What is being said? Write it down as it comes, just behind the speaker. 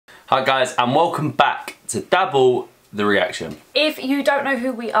Hi guys, and welcome back to Dabble the Reaction. If you don't know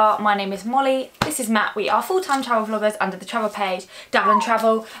who we are, my name is Molly, this is Matt. We are full-time travel vloggers under the travel page, Dabble and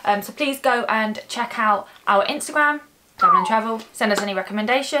Travel. So please go and check out our Instagram, Dabble and Travel. Send us any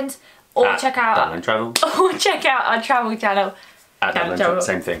recommendations, or check out Dabble and Travel. Or check out our travel channel. At Dabble and Travel,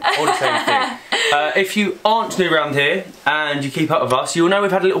 same thing. All the same thing. If you aren't new around here and you keep up with us, you'll know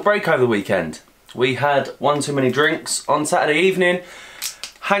we've had a little break over the weekend. We had one too many drinks on Saturday evening.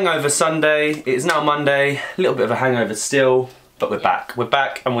 Hangover Sunday, it is now Monday, a little bit of a hangover still, but we're back. We're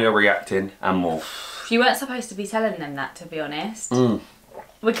back and we are reacting and more. You weren't supposed to be telling them that, to be honest.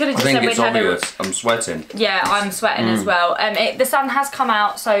 We could have just I think said it's we'd had obvious. I'm sweating. Yeah, I'm sweating as well. The sun has come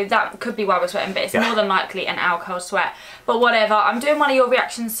out, so that could be why we're sweating, but it's more than likely an alcohol sweat. But whatever, I'm doing one of your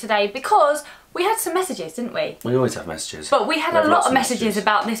reactions today because we had some messages, didn't we? We always have messages. But we had a lot of messages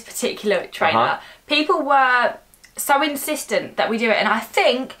about this particular trailer. People were so insistent that we do it, and I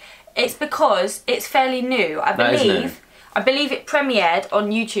think it's because it's fairly new. I believe it premiered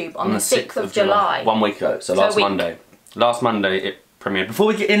on YouTube on the 6th of July. 1 week ago, so last Monday. Last Monday it premiered. Before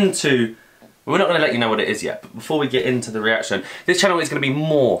we get into, we're not going to let you know what it is yet, but before we get into the reaction, this channel is going to be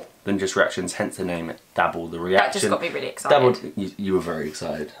more than just reactions, hence the name Dabble the Reaction. That just got me really excited. You were very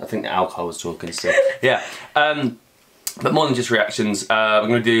excited. I think the alcohol was talking still. Yeah. But more than just reactions, we're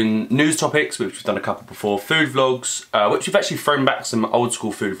going to do news topics, which we've done a couple before, food vlogs, which we've actually thrown back some old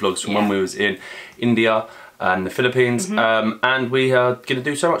school food vlogs from when we was in India and the Philippines, and we are going to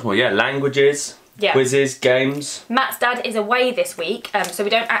do so much more. Yeah, languages, quizzes, games. Matt's dad is away this week, so we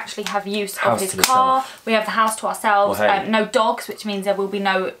don't actually have use of his car. We have the house to ourselves, no dogs, which means there will be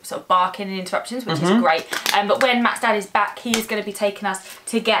no sort of barking and interruptions, which is great. But when Matt's dad is back, he is going to be taking us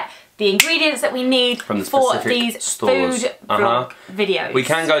to get the ingredients that we need for these stores. Food vlog videos. We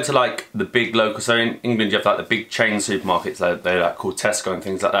can go to like the big local, so in England you have like the big chain supermarkets, they're like called Tesco and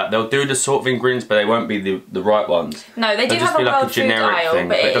things like that. They'll do the sort of ingredients, but they won't be the right ones. No, they do have a world food aisle,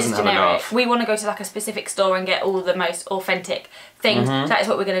 but it doesn't have enough. We want to go to like a specific store and get all the most authentic things. So that is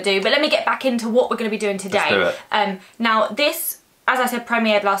what we're going to do. But let me get back into what we're going to be doing today. Let's do it. Now this, as I said,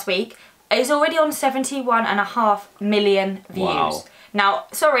 premiered last week. It's already on 71.5 million views. Wow. Now,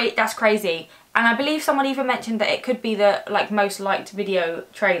 sorry, that's crazy. And I believe someone even mentioned that it could be the most liked video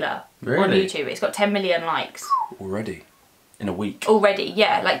trailer on YouTube. It's got 10 million likes. Already? In a week? Already,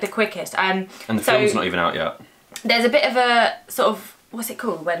 yeah, like the quickest. And the film's not even out yet. There's a bit of a sort of, what's it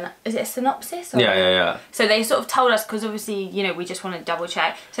called? Is it a synopsis? Or? Yeah. So they sort of told us, because obviously, you know, we just want to double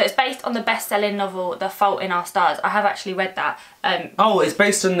check. So it's based on the best-selling novel, The Fault in Our Stars. I have actually read that. Oh, it's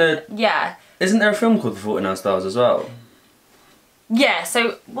based on the... Yeah. Isn't there a film called The Fault in Our Stars as well? Yeah,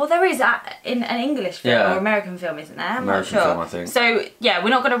 so, well, there is that in an English film or American film, isn't there? I'm not sure. Film, I think. So, yeah, we're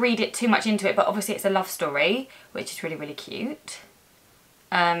not going to read it too much into it, but obviously it's a love story, which is really, really cute.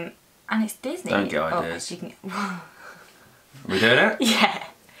 And it's Disney. Don't get ideas. Are we doing it? Yeah.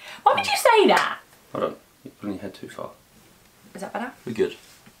 Why would you say that? Hold on, you're putting your head too far. Is that better? We're good.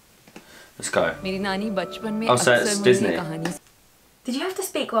 Let's go. Oh, so it's Disney. Did you have to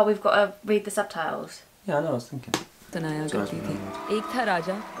speak while we've got to read the subtitles? Yeah, I know, I was thinking. तनाया करती थी एक था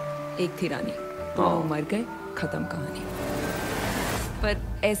राजा एक थी रानी दोनों मर गए खत्म कहानी पर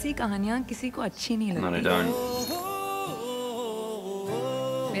ऐसी कहानियां किसी को अच्छी नहीं लगती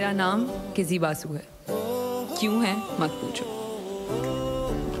मेरा नाम किसी बासु है क्यों है मत पूछो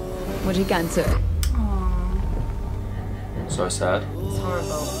मुझे कैंसर है So sad. It's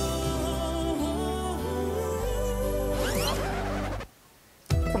horrible.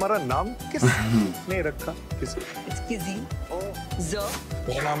 तुम्हारा नाम किसने रखा? किसी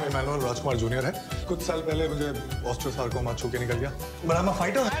मेरा नाम इमैनुअल राजकुमार जूनियर है। कुछ साल पहले मुझे ऑस्ट्रोसार्कोमा छू के निकल गया। But I'm a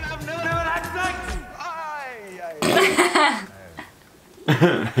fighter.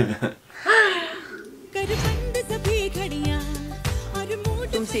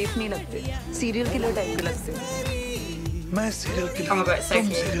 तुम सेफ नहीं लगते। सीरियल किलर टाइप के लगते हो। मैं सीरियल किलर। तुम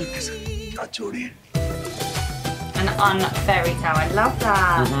सीरियल किलर जोड़ी। An un-fairy tale. I love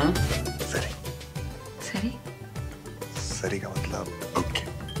that. Sari. Sari? Sari का मतलब okay.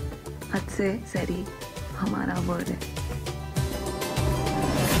 हद से सरी हमारा वर्ड है.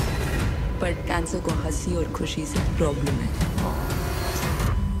 पर कैंसर को हंसी और खुशी से प्रॉब्लम है.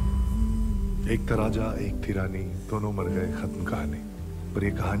 एक था राजा, एक थी रानी, दोनों मर गए, खत्म कहानी. पर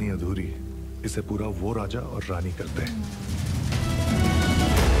ये कहानी अधूरी है. इसे पूरा वो राजा और रानी करते हैं.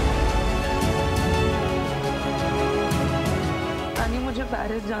 मुझे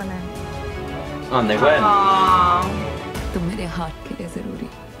पेरिस जाना है। And they went. तुम मेरे हार्ट के लिए जरूरी।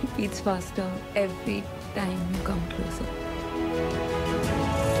 It beats faster every time you come closer.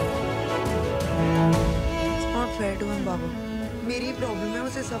 It's not fair to him, Babu. मेरी प्रॉब्लम है,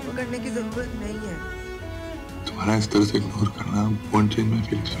 उसे सफर करने की जरूरत नहीं है। तुम्हारा इस तरह से इग्नोर करना won't change my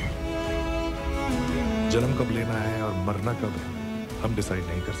feelings for you. जन्म कब लेना है और मरना कब है हम डिसाइड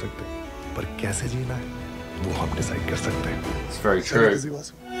नहीं कर सकते, पर कैसे जीना है वो हम डिसाइड कर सकते हैं। It's very true.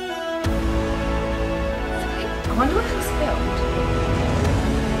 I wonder what he spilled.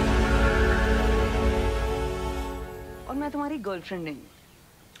 और मैं तुम्हारी गर्लफ्रेंड नहीं।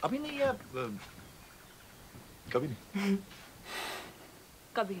 अभी नहीं है, कभी नहीं।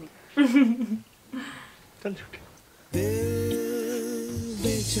 कभी नहीं। चल झूठी।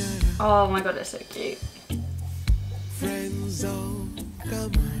 Oh my god, it's so cute.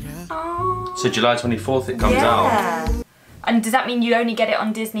 Oh. So July 24th it comes out. And does that mean you only get it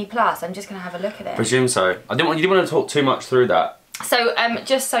on Disney Plus? I'm just going to have a look at it. Presume so. You didn't want to talk too much through that. So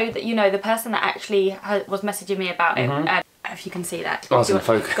just so that you know, the person that actually was messaging me about it, if you can see that. Oh, it's in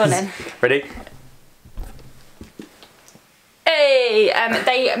focus. Go on then. Ready? Hey!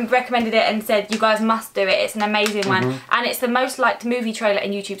 They recommended it and said, you guys must do it. It's an amazing one. And it's the most liked movie trailer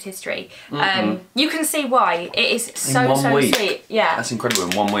in YouTube's history. You can see why. It is so sweet. Yeah. That's incredible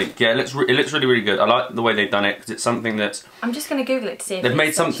in 1 week. Yeah, it looks really, really good. I like the way they've done it because it's something that's... I'm just going to Google it to see if they've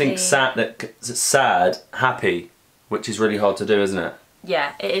made something that's sad, happy, which is really hard to do, isn't it?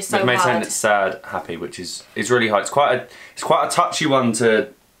 Yeah, it is so They've made hard. something that's sad, happy, which is really hard. It's quite a touchy one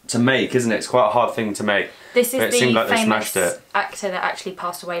to make, isn't it? It's quite a hard thing to make. This is but it the seemed like they famous smashed it. actor that actually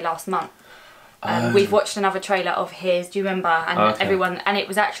passed away last month. We've watched another trailer of his, do you remember? And everyone, and it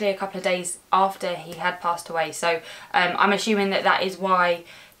was actually a couple of days after he had passed away. So I'm assuming that that is why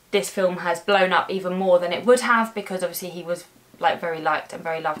this film has blown up even more than it would have, because obviously he was like very liked and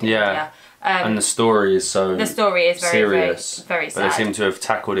very loved in India. And the story is so serious, very sad. But they seem to have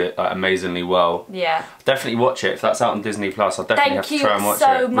tackled it like, amazingly well. Yeah. Definitely watch it. If that's out on Disney Plus, I'll definitely have to try and watch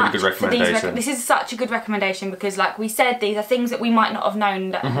it. Really good recommendation. This is such a good recommendation because, like we said, these are things that we might not have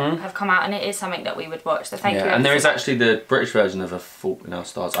known that have come out, and it is something that we would watch. So thank you. And there is actually the British version of A Fault in Our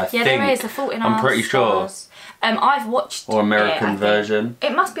Stars. I think. Yeah, there is A Fault in Our Stars. I'm pretty sure. I've watched or American version.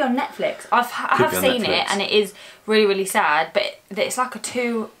 It must be on Netflix. I have seen it, and it is really, really sad. But it's like a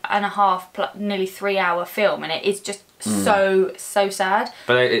 2.5, nearly 3 hour film, and it is just so sad.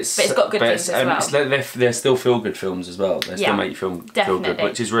 But it's got good things as well. They're still feel good films as well. They still make you feel good,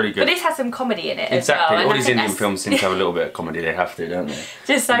 which is really good. But this has some comedy in it. Exactly. As well. All these Indian films seem to have a little bit of comedy. They have to, don't they?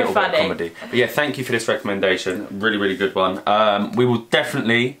 Just so funny. Bit of comedy. But yeah, thank you for this recommendation. Really, really good one. We will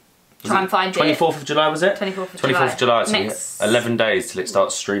definitely. Try and find 24th of July, was it? 24th of July. 24th of July, so 11 days till it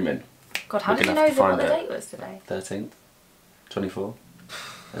starts streaming. God, how did you know what the date was today? 13th. 24.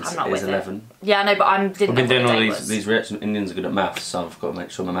 I'm not with 11. It. Yeah, I know, but We've been doing all these reactions. Indians are good at maths, so I've got to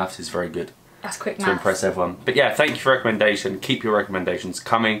make sure my maths is very good. That's quick maths. To impress everyone. But yeah, thank you for recommendation. Keep your recommendations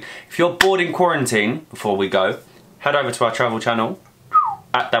coming. If you're bored in quarantine, before we go, head over to our travel channel,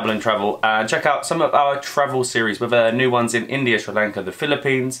 @Dabble&Travel, and check out some of our travel series, whether they're new ones in India, Sri Lanka, the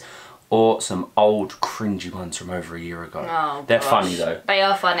Philippines, or some old cringy ones from over a year ago. Oh, they're funny though. They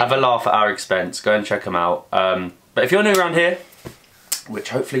are funny. Have a laugh at our expense. Go and check them out. But if you're new around here, which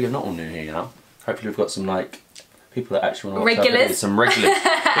hopefully you're not all new here, you know. Hopefully we've got some like people that actually want to watch regulars. Some regulars.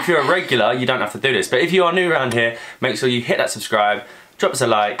 If you're a regular, you don't have to do this. But if you are new around here, make sure you hit that subscribe, drop us a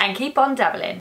like, and keep on dabbling.